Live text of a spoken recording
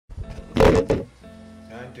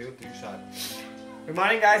1, 2, 3, start. Good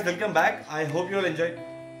morning guys, welcome back. I hope you all enjoyed.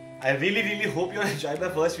 I really hope you all enjoyed my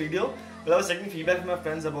first video. Well, I was taking feedback from my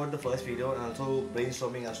friends about the first video and also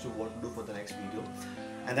brainstorming as to what to do for the next video.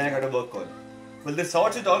 And then I got a work call. Well, this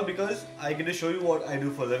sorts it all because I get to show you what I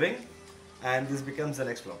do for a living, and this becomes the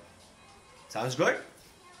next vlog. Sounds good?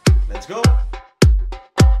 Let's go!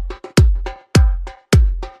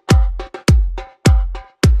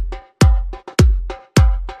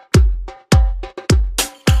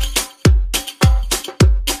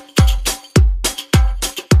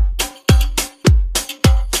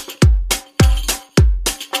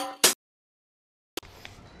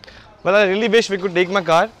 Well, I really wish we could take my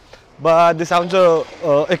car, but this sounds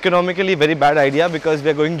economically very bad idea because we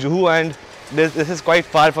are going Juhu and this is quite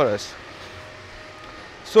far for us.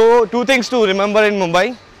 So, two things to remember in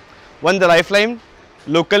Mumbai. One, the lifeline,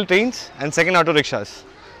 local trains, and second, auto rickshaws.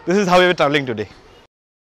 This is how we are traveling today.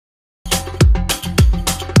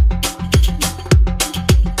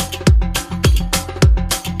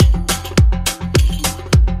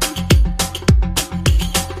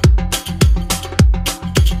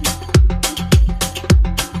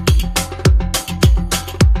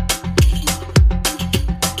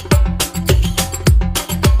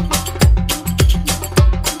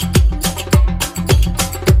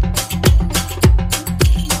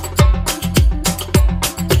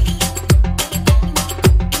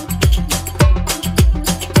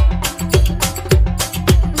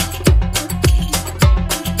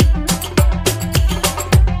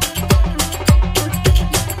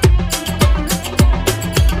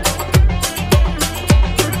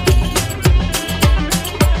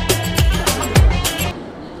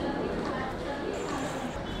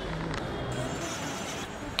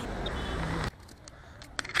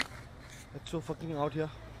 It's so fucking out here.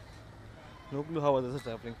 No clue how others are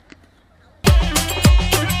traveling.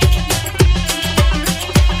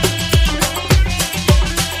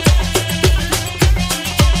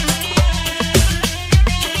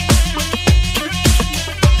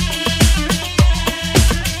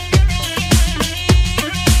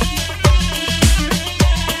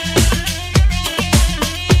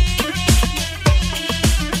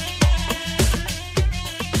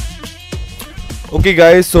 Okay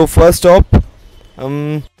guys, so first stop.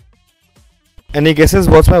 Any guesses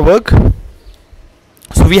what's my work?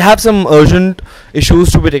 So we have some urgent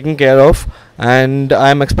issues to be taken care of and I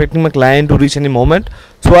am expecting my client to reach any moment.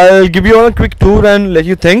 So I'll give you all a quick tour and let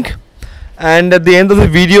you think, and at the end of the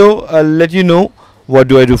video I'll let you know what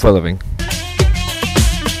do I do for a living.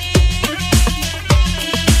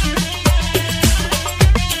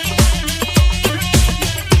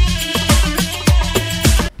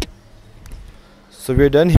 So we're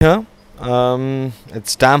done here.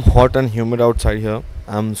 It's damn hot and humid outside here.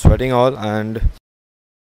 I'm sweating all and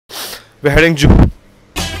we're heading Juhu.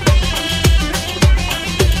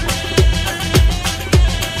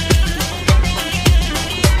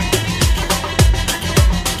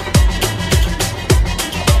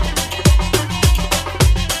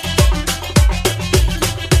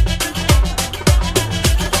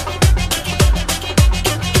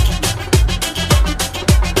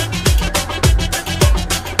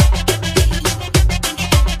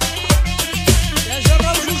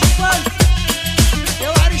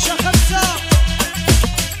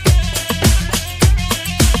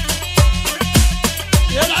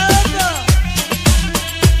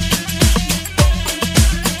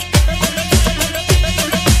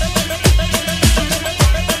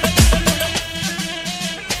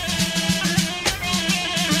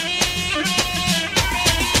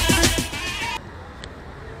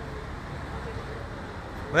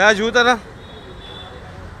 भैया जूता ना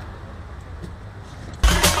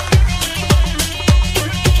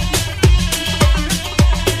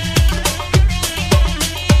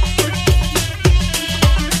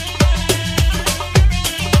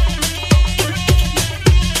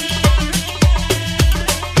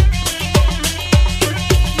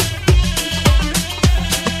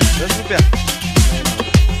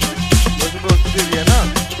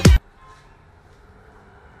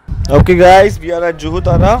Okay guys, we are at Juhu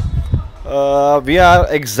Tara. We are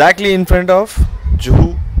exactly in front of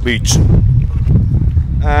Juhu beach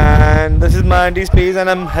and this is my auntie's place and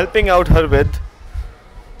I'm helping out her with,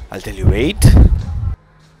 I'll tell you, wait.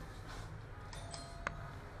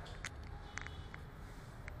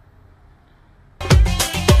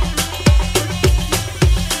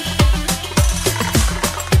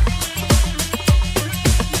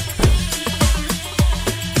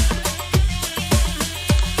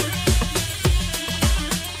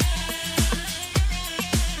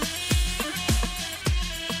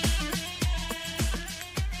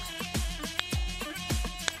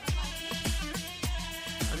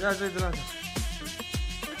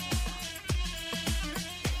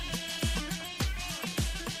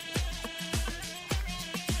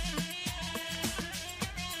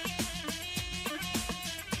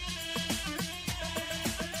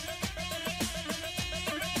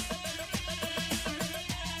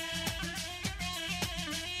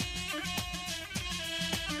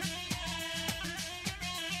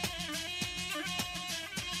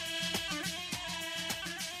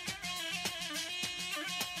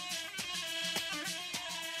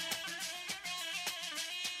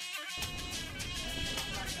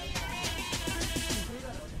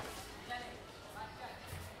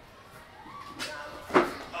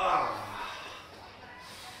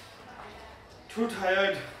 Too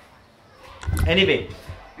tired. Anyway,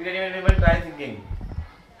 you didn't even try thinking.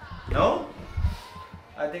 No?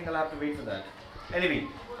 I think I'll have to wait for that. Anyway,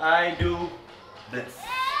 I do this.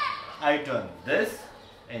 I turn this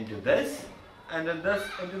into this and then this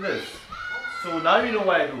into this. So now you know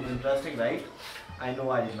what I do. Interesting, right? I know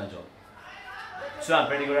I did my job. So I'm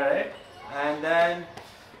pretty good at it. And then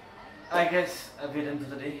I guess I'll be done for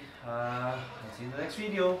the day. I'll see you in the next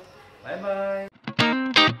video. Bye bye.